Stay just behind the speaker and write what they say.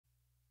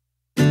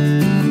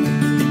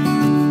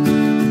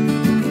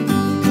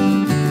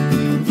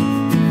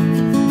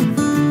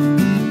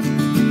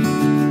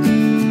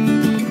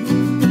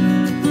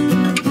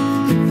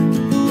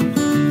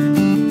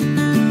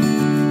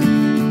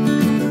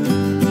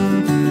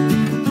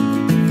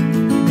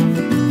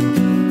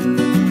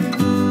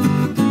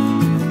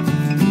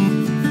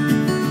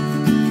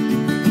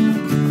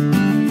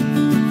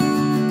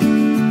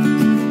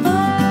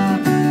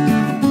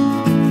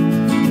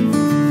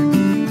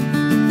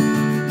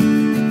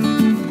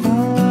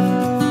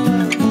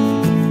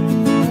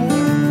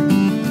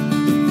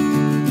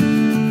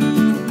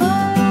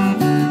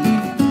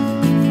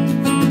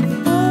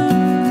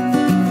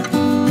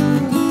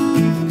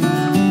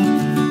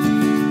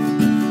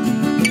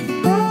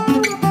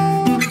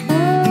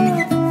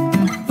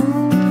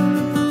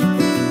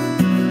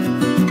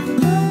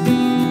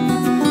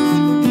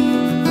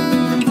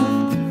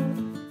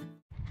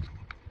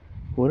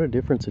a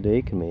difference a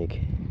day can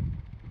make.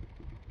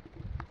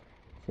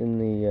 In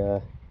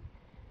the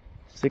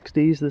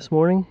 60s this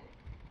morning.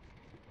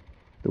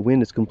 The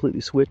wind has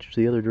completely switched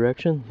to the other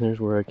direction. There's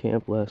where I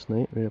camped last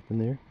night, right up in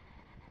there.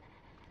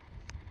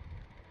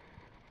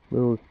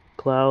 Little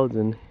clouds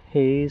and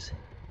haze.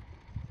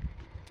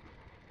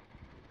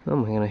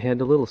 I'm gonna head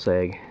to Little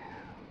Sag.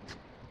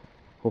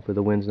 Hopefully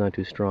the wind's not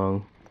too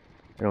strong.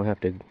 I don't have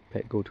to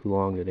go too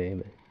long today.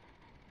 But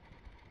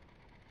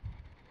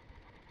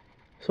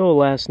so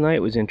last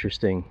night was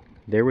interesting.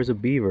 There was a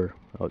beaver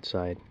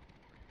outside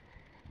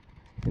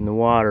in the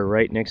water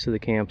right next to the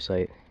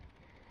campsite,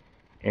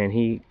 and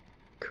he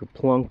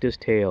kerplunked his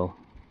tail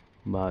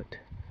about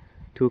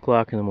 2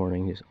 o'clock in the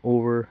morning, just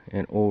over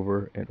and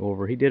over and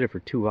over. He did it for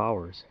 2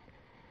 hours.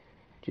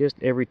 Just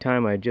every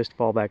time I'd just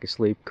fall back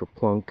asleep,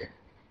 kerplunk,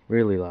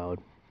 really loud.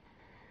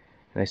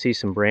 And I see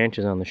some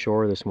branches on the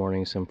shore this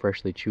morning, some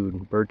freshly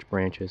chewed birch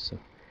branches. So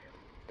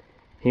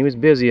he was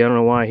busy. I don't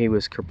know why he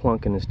was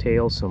kerplunking his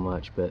tail so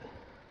much, but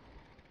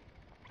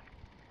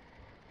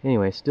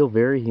anyway, still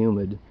very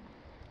humid.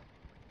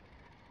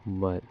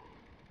 But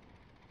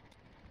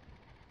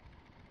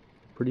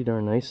pretty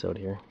darn nice out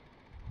here.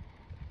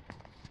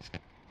 It's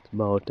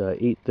about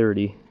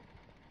 8:30.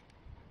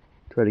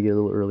 Try to get a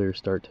little earlier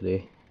start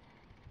today.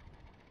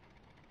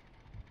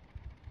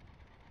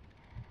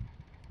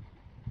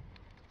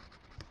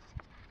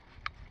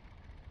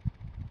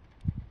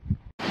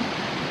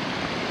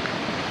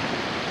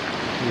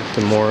 Here's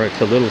the Mora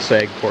to Little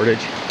Sag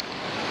portage.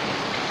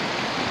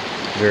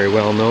 Very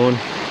well known.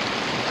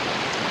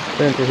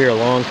 Been through here a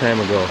long time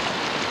ago.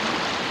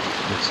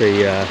 It's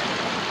a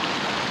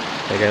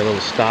I got a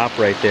little stop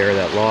right there,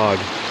 that log,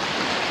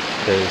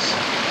 because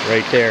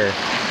right there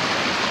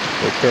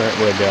the current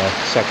would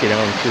suck you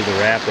down through the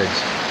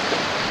rapids.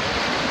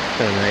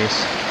 Kind of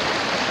nice.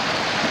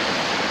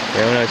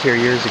 Yeah, when I was here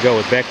years ago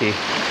with Becky,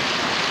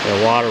 the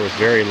water was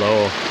very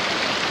low,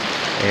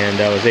 and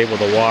I was able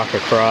to walk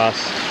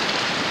across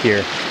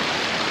here.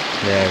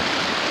 Yeah,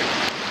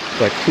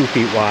 it's like 2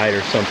 feet wide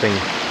or something.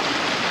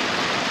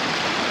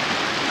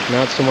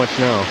 Not so much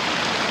now,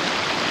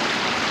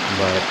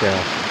 but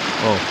got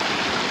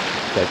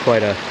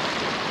quite a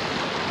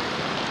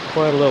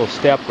little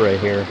step right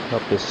here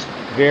up this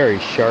very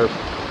sharp,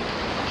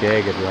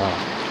 jagged rock.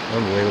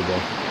 Unbelievable.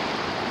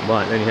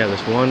 But then you have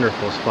this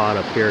wonderful spot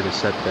up here to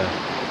set the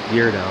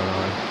gear down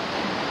on.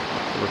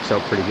 It works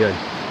out pretty good.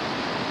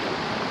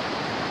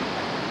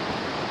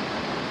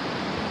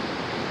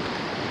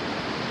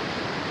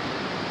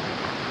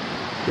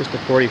 Just a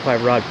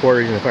 45 rod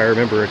portage, and if I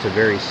remember, it's a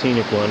very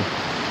scenic one.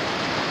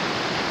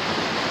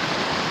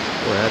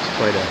 Well, that's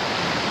quite a...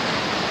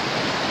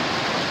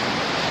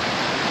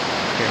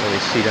 Can't really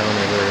see down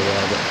there very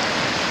well, but...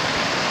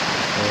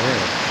 Oh yeah,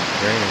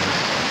 very nice.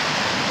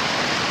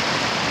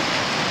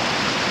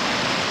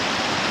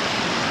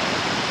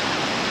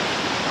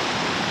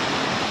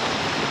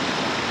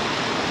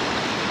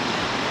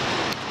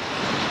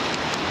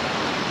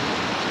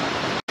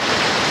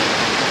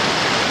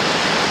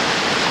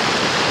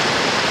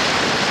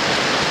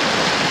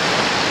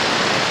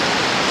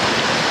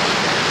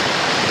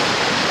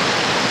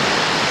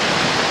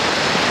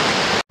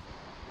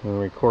 I'm going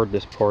to record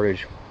this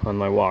portage on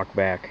my walk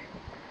back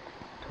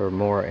toward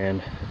Mora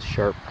and its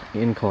sharp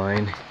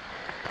incline,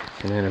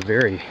 and then a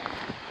very,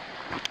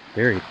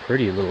 very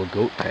pretty little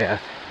goat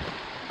path.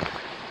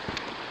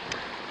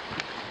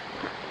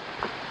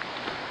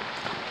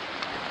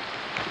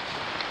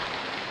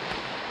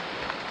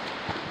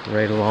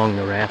 Right along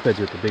the rapids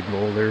with the big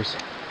boulders.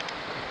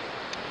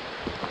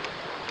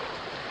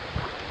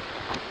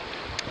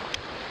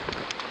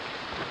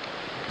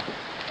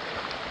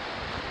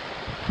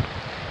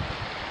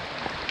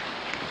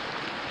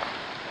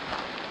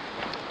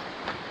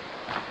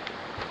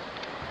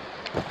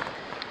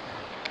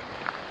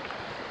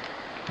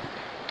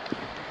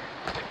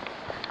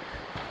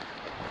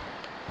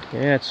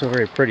 Yeah, it's so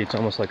very pretty. It's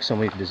almost like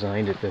somebody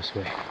designed it this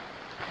way.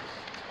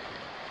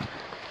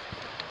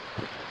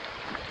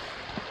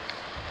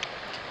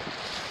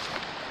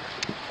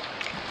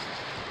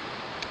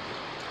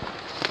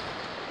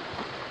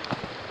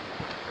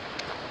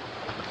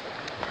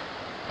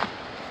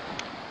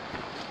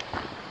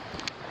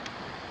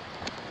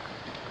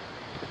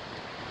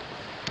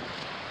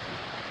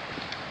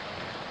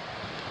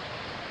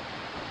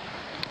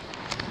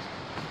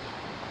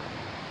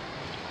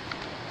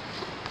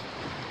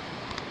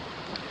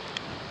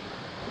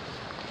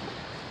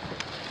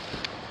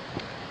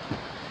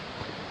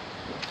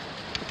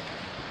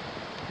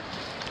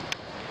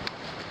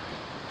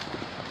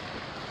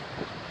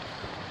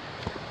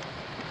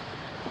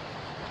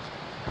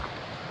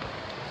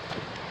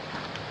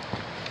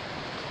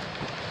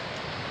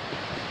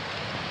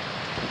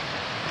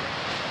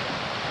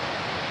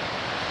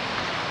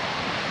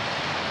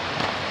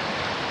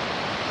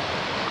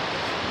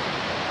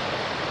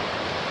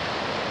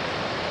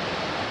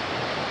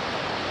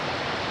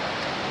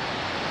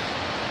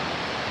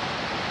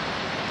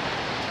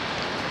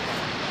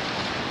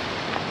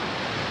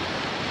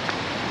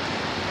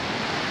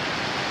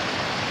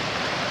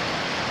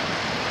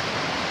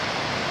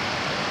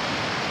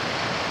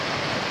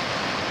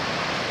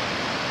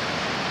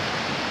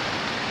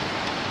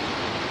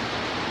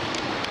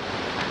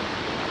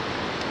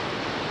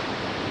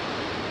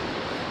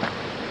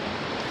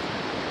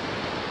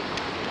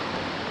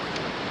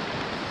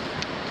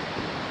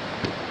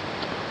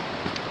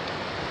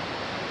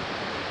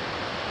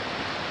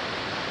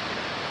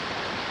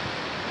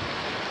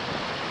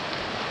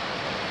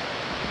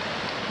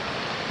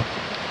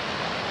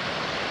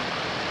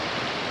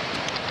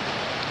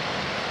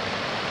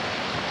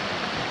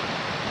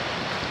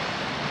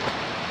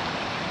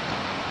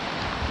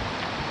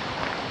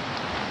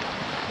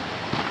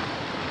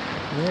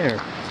 There.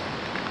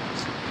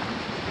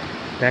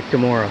 Back to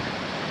Mora.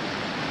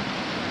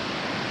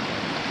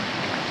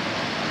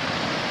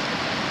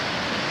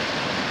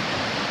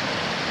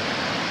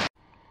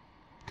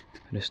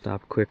 I just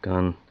stopped quick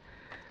on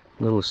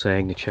Little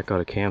Sag to check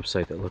out a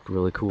campsite that looked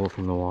really cool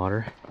from the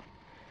water.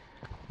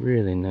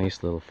 Really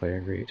nice little fire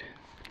grate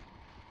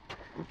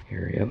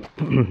area.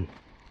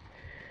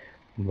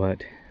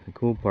 But the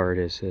cool part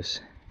is this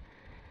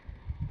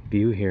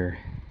view here.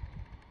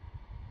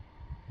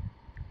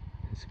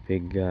 This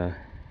big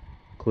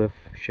cliff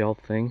shelf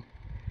thing.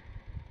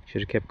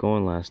 Should have kept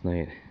going last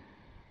night.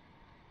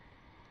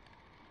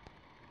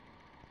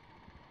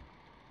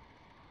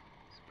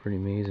 It's pretty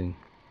amazing.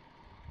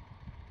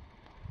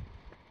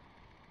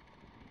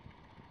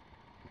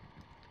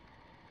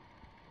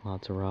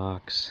 Lots of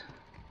rocks.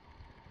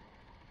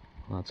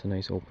 Lots of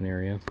nice open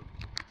area.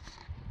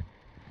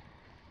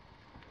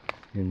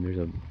 And there's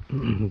a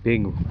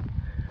big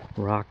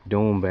rock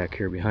dome back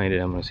here behind it.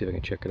 I'm going to see if I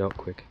can check it out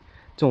quick.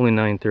 It's only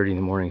 9:30 in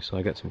the morning, so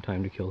I got some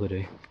time to kill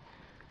today.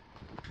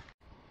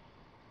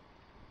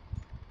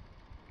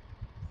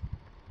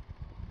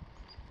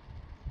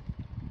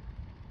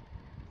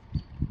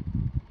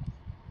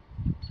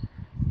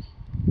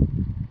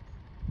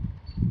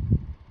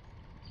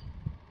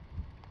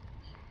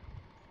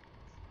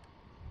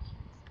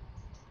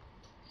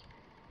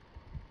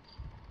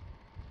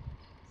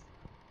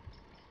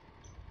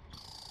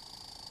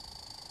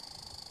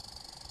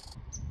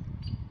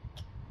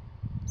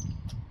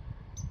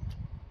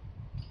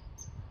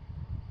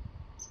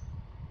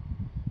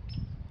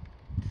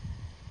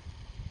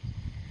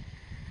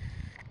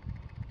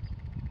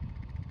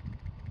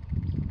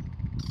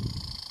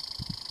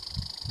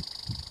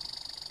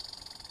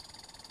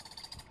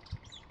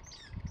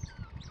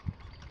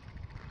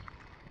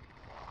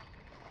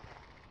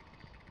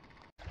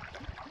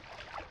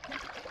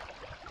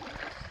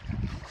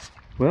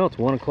 Well, it's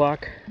 1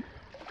 o'clock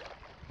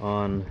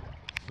on,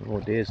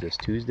 what day is this?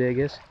 Tuesday, I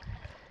guess?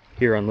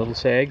 Here on Little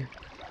Sag.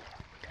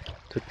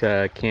 Took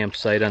a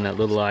campsite on that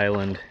little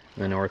island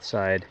on the north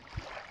side.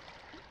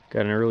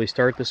 Got an early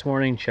start this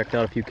morning, checked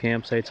out a few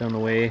campsites on the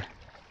way.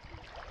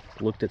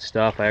 Looked at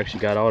stuff. I actually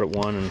got out at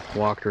one and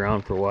walked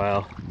around for a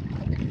while.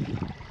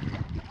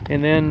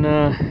 And then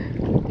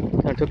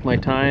I took my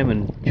time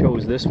and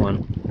chose this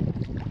one.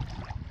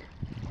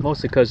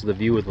 Mostly because of the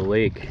view of the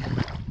lake.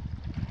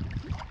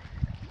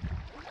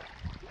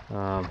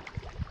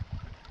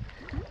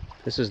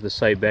 This is the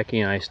site Becky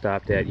and I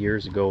stopped at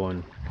years ago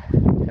and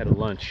had a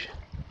lunch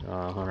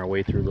on our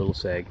way through Little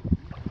Sag.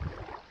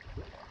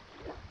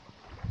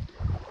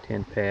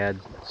 Tent pad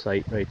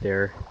site right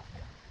there.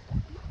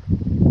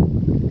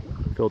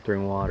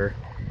 Filtering water.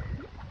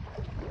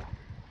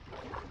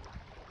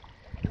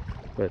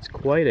 But it's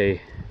quite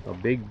a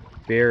big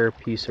bare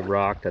piece of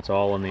rock that's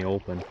all in the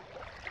open.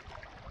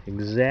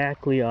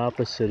 Exactly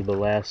opposite of the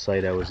last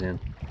site I was in.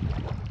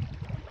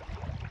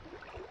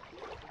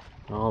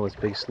 All this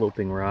big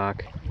sloping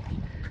rock.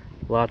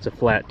 Lots of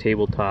flat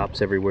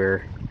tabletops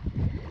everywhere.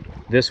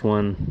 This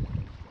one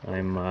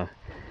I'm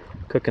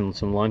cooking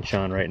some lunch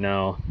on right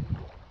now.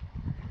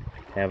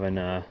 Having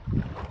a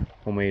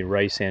homemade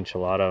rice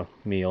enchilada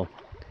meal.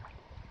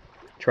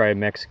 Try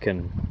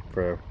Mexican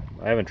for,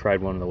 I haven't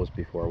tried one of those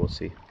before, we'll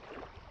see.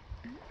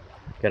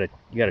 You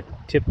gotta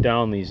tip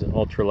down these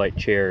ultralight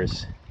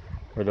chairs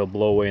or they'll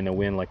blow away in the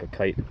wind like a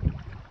kite.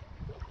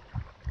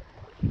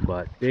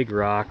 But big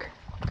rock.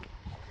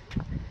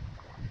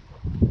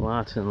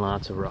 Lots and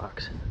lots of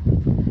rocks.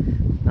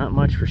 Not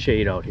much for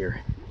shade out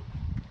here.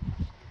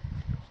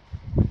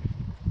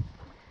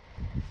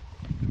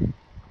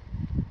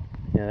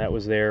 Yeah, that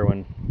was there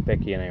when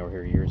Becky and I were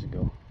here years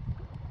ago.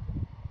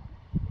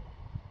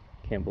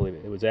 Can't believe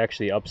it. It was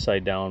actually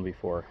upside down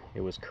before.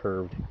 It was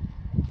curved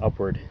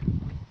upward.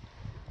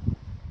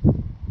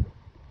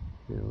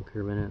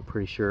 Curve in it,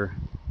 pretty sure.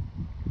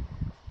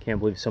 Can't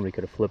believe somebody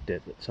could have flipped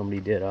it, but somebody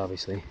did,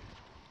 obviously.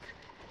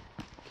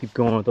 Keep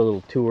going with the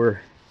little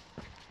tour.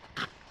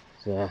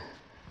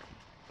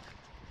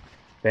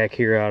 Back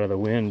here out of the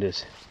wind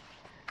is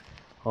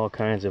all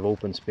kinds of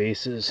open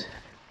spaces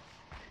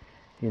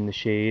in the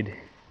shade,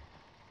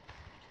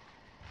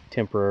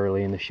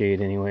 temporarily in the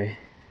shade anyway.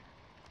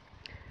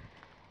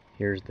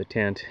 Here's the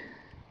tent,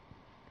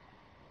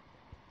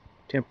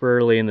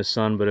 temporarily in the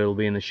sun, but it'll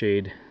be in the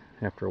shade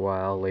after a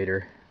while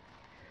later.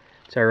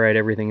 It's alright,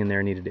 everything in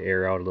there needed to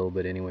air out a little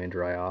bit anyway and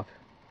dry off.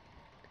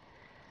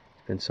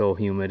 It's been so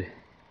humid.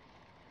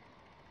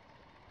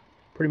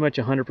 Pretty much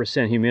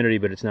 100% humidity,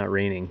 but it's not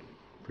raining,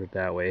 put it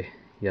that way,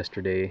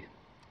 yesterday.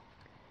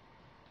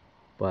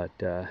 But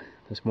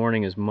this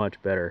morning is much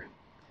better.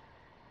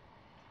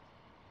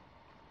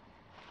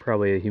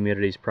 Probably the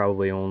humidity is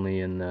probably only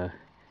in the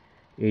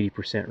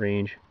 80%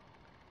 range.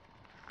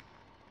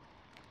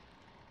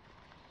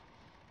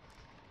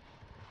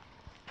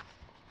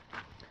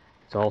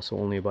 It's also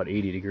only about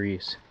 80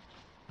 degrees,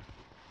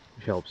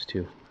 which helps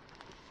too.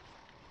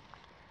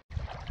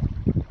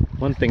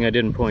 One thing I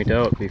didn't point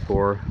out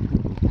before,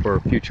 for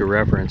future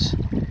reference,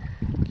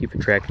 keeping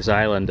track of this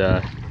island,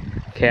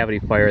 cavity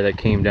fire that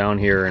came down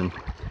here and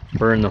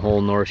burned the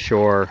whole north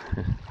shore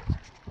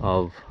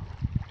of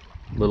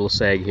Little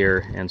Sag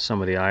here and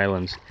some of the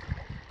islands.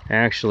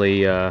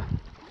 Actually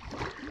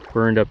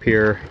burned up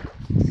here,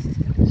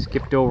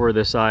 skipped over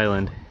this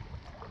island,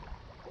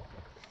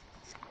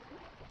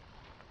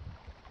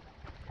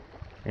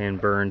 and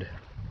burned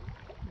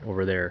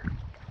over there.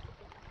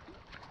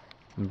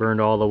 And burned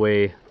all the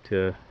way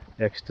to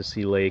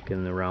Ecstasy Lake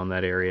and around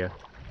that area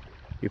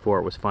before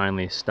it was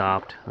finally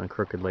stopped on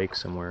Crooked Lake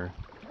somewhere.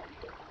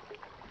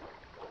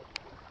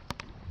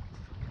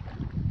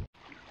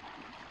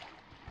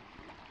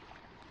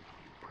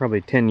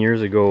 Probably 10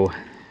 years ago,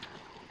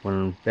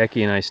 when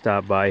Becky and I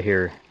stopped by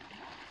here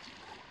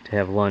to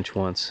have lunch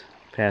once,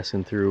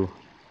 passing through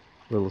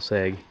Little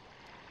Sag,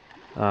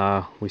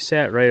 we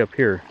sat right up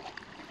here,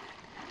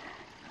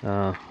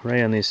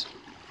 right on this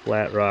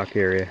flat rock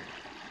area,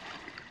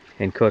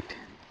 and cooked.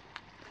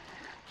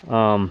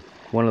 But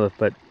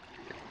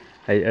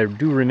I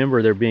do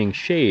remember there being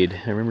shade.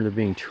 I remember there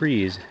being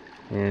trees,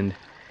 and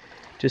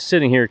just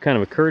sitting here, it kind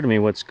of occurred to me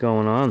what's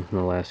going on in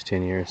the last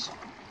 10 years.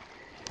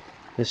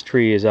 This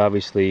tree is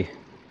obviously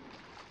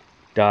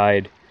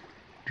died,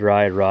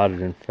 dried,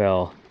 rotted, and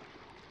fell.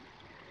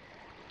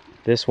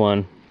 This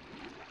one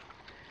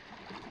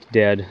is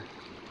dead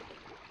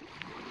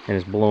and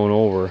is blown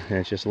over, and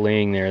it's just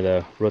laying there.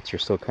 The roots are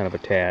still kind of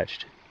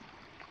attached.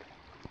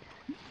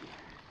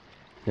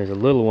 There's a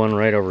little one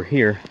right over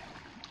here.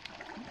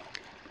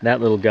 That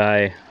little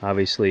guy,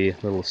 obviously,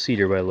 little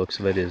cedar by the looks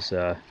of it, is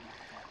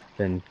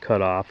been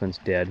cut off and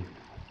it's dead.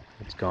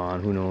 It's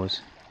gone, who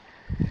knows.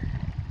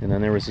 And then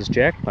there was this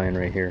jack pine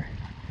right here.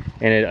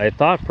 And I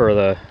thought for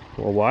a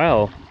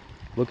while,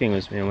 looking,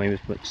 was, maybe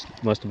it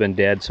must have been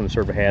dead, some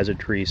sort of hazard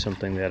tree,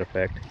 something to that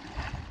effect.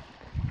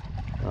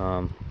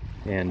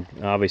 And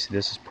obviously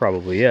this is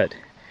probably it.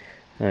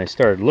 And I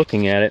started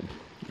looking at it,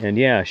 and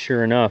yeah,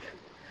 sure enough,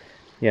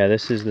 yeah,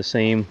 this is the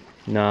same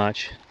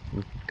notch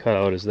cut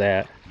out as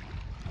that.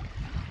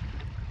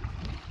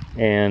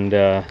 And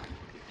I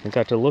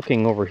got to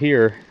looking over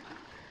here.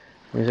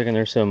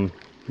 There's some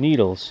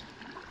needles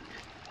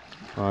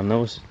on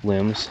those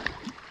limbs.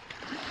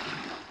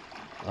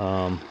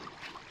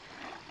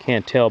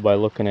 Can't tell by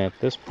looking at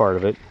this part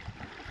of it.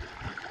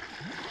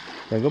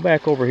 I go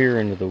back over here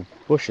into the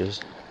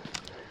bushes,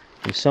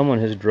 and someone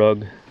has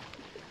drugged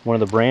one of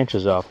the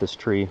branches off this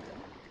tree.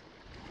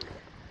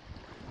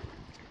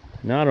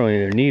 Not only are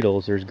there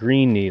needles, there's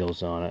green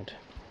needles on it.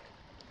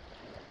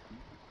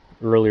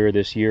 Earlier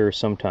this year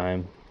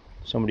sometime,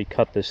 somebody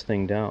cut this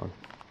thing down.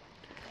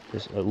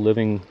 This a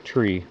living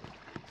tree.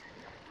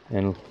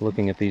 And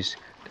looking at these,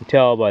 you can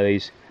tell by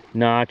these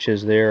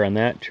notches there on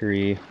that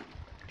tree,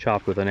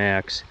 chopped with an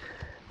axe,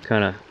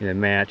 kind of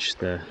match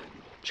the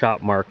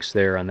chop marks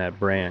there on that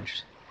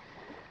branch.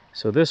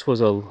 So this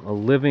was a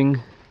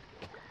living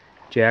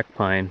jack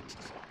pine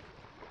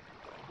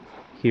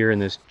here in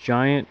this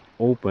giant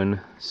open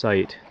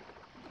site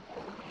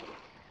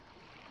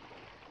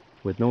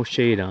with no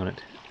shade on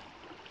it.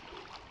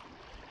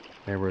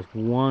 There was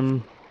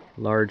one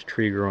large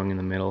tree growing in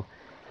the middle,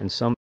 and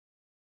some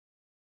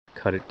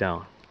cut it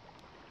down.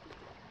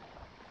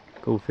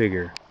 Go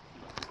figure.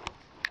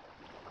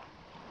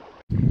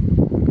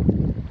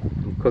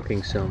 I'm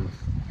cooking some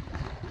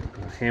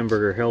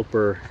hamburger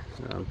helper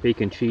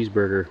bacon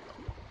cheeseburger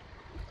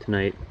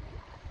tonight.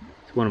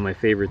 It's one of my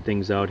favorite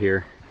things out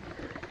here.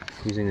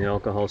 Using the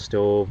alcohol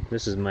stove.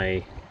 This is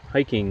my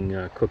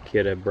hiking cook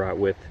kit I brought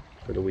with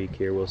for the week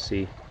here. We'll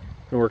see.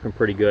 Been working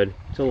pretty good.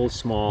 It's a little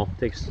small.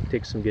 Takes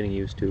some getting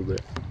used to,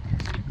 but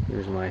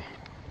here's my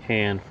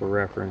hand for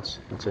reference.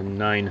 It's a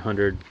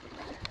 900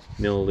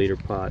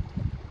 milliliter pot.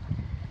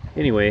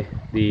 Anyway,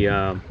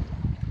 the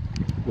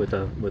with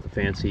a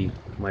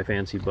my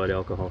fancy Bud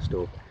alcohol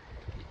stove.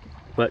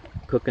 But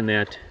cooking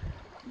that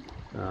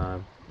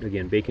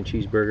again, bacon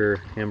cheeseburger,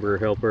 hamburger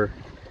helper.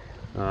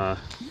 To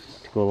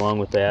go along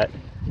with that,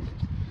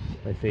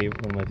 one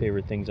of my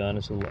favorite things on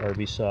is a little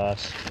Arby's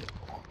sauce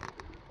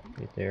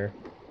right there.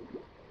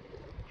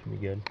 Should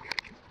be good.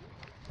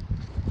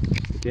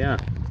 But yeah,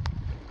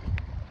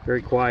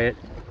 very quiet.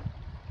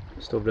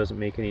 The stove doesn't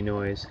make any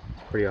noise.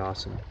 It's pretty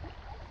awesome.